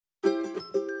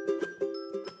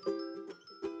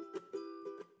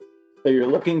So you're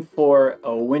looking for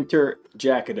a winter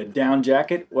jacket, a down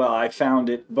jacket? Well, I found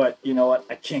it, but you know what?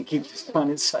 I can't keep this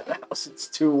on inside the house. It's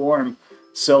too warm.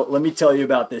 So let me tell you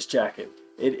about this jacket.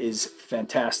 It is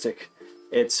fantastic.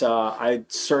 It's I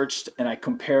searched and I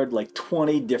compared like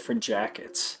 20 different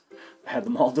jackets. I had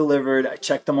them all delivered. I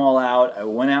checked them all out. I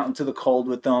went out into the cold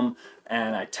with them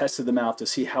and I tested them out to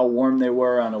see how warm they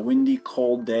were on a windy,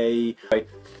 cold day. Right?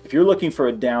 If you're looking for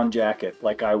a down jacket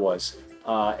like I was,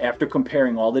 after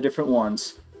comparing all the different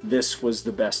ones, this was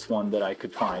the best one that I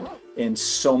could find in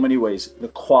so many ways. The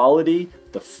quality,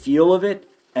 the feel of it,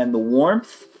 and the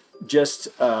warmth,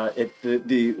 just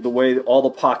the way all the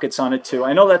pockets on it too.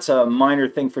 I know that's a minor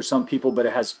thing for some people, but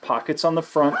it has pockets on the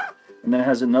front, and then it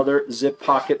has another zip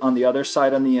pocket on the other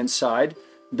side on the inside.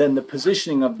 Then the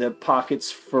positioning of the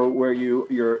pockets for where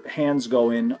your hands go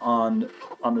in on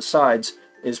the sides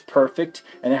is perfect,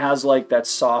 and it has like that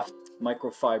soft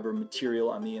microfiber material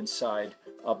on the inside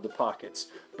of the pockets.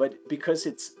 But because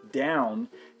it's down,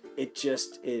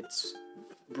 it's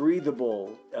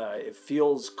breathable, it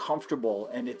feels comfortable,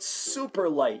 and it's super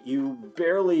light. You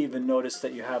barely even notice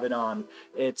that you have it on.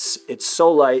 It's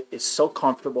so light, it's so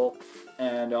comfortable,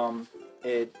 and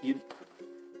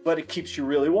but it keeps you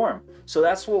really warm. So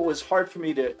that's what was hard for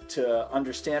me to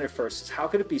understand at first, is how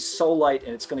could it be so light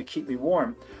and it's going to keep me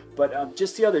warm? But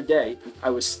just the other day,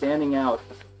 I was standing out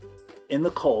in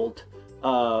the cold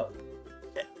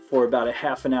for about a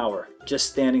half an hour, just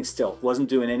standing still, wasn't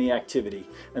doing any activity.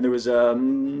 And there was a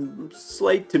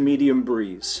slight to medium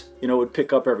breeze, you know, it would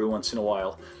pick up every once in a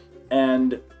while.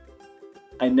 And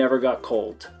I never got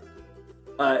cold.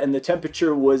 And the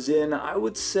temperature was in, I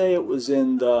would say it was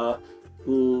in the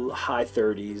high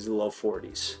 30s, low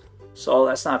 40s. So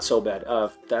that's not so bad.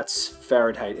 That's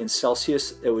Fahrenheit. In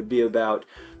Celsius, it would be about,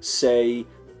 say,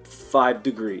 5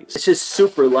 degrees. It's just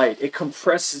super light. It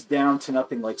compresses down to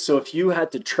nothing. Like, so if you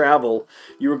had to travel,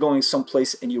 you were going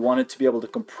someplace and you wanted to be able to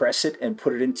compress it and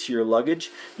put it into your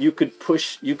luggage, you could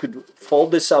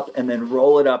fold this up and then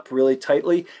roll it up really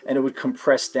tightly, and it would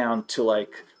compress down to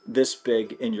like this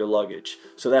big in your luggage.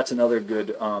 So that's another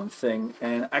good thing.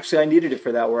 And actually I needed it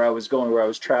for that, where I was going, where I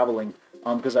was traveling,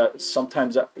 because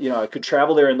sometimes I could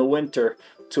travel there in the winter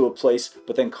to a place,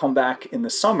 but then come back in the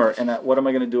summer, and what am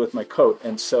I going to do with my coat?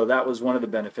 And so that was one of the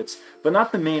benefits, but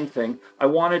not the main thing.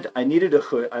 I needed a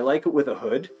hood. I like it with a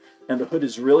hood, and the hood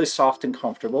is really soft and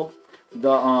comfortable.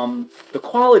 The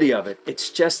quality of it, it's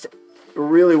just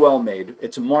really well made.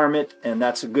 It's Marmot, and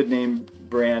that's a good name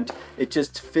brand. It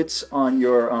just fits on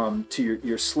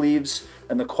your sleeves,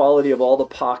 and the quality of all the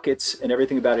pockets and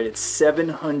everything about it. It's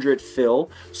 700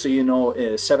 fill, so you know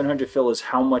 700 fill is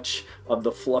how much of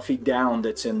the fluffy down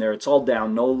that's in there. It's all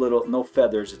down, no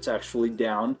feathers. It's actually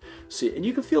down. So, and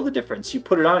you can feel the difference. You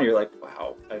put it on, you're like,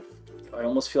 wow, I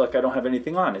almost feel like I don't have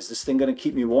anything on. Is this thing going to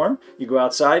keep me warm? You go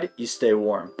outside, you stay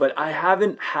warm. But I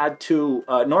haven't had to,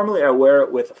 normally I wear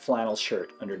it with a flannel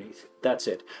shirt underneath. That's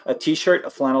it. A t-shirt, a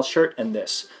flannel shirt, and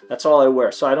this. That's all I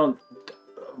wear. So I don't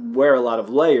wear a lot of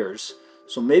layers.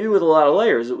 So maybe with a lot of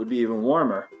layers it would be even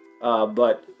warmer.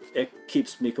 But it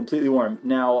keeps me completely warm.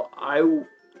 Now,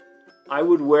 I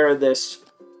would wear this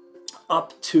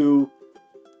up to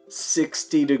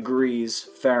 60 degrees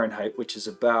Fahrenheit, which is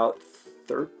about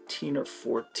 13 or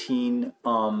 14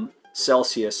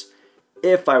 Celsius,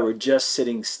 if I were just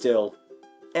sitting still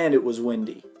and it was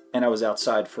windy and I was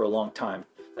outside for a long time.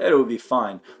 It would be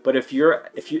fine. But if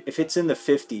it's in the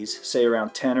 50s, say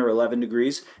around 10 or 11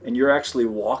 degrees, and you're actually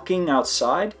walking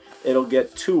outside, it'll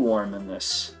get too warm in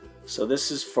this. So this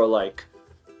is for like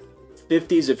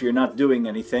 50s if you're not doing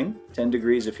anything, 10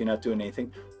 degrees if you're not doing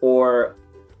anything, or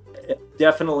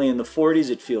definitely in the 40s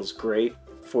it feels great.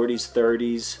 40s,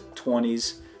 30s,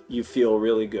 20s, you feel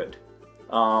really good.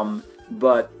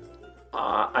 But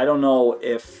I don't know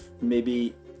if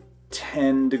maybe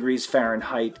 10 degrees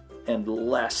Fahrenheit and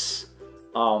less,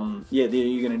 yeah,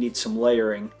 you're going to need some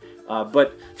layering.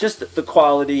 But just the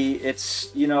quality,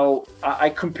 it's, you know, I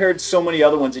compared so many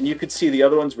other ones, and you could see the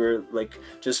other ones were like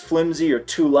just flimsy or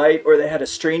too light, or they had a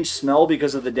strange smell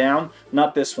because of the down.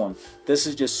 Not this one. This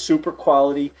is just super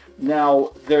quality.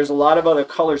 Now, there's a lot of other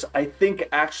colors. I think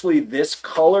actually this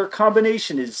color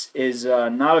combination is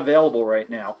not available right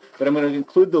now, but I'm going to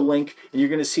include the link, and you're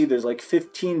going to see there's like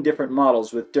 15 different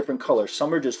models with different colors.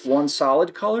 Some are just one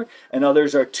solid color, and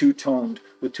others are two-toned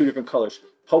with 2 different colors.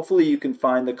 Hopefully you can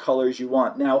find the colors you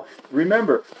want. Now,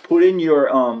 remember, put in your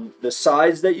the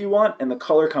size that you want and the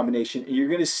color combination, and you're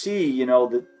going to see, you know,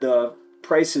 the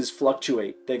prices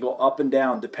fluctuate. They go up and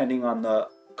down depending on the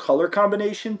color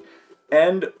combination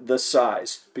and the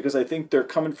size, because I think they're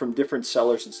coming from different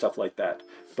sellers and stuff like that.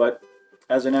 But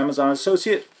as an Amazon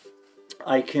associate,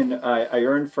 I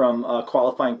earn from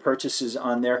qualifying purchases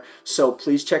on there. So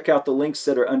please check out the links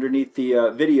that are underneath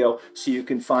the video so you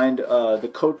can find the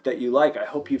coat that you like. I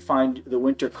hope you find the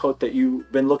winter coat that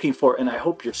you've been looking for, and I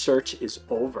hope your search is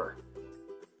over.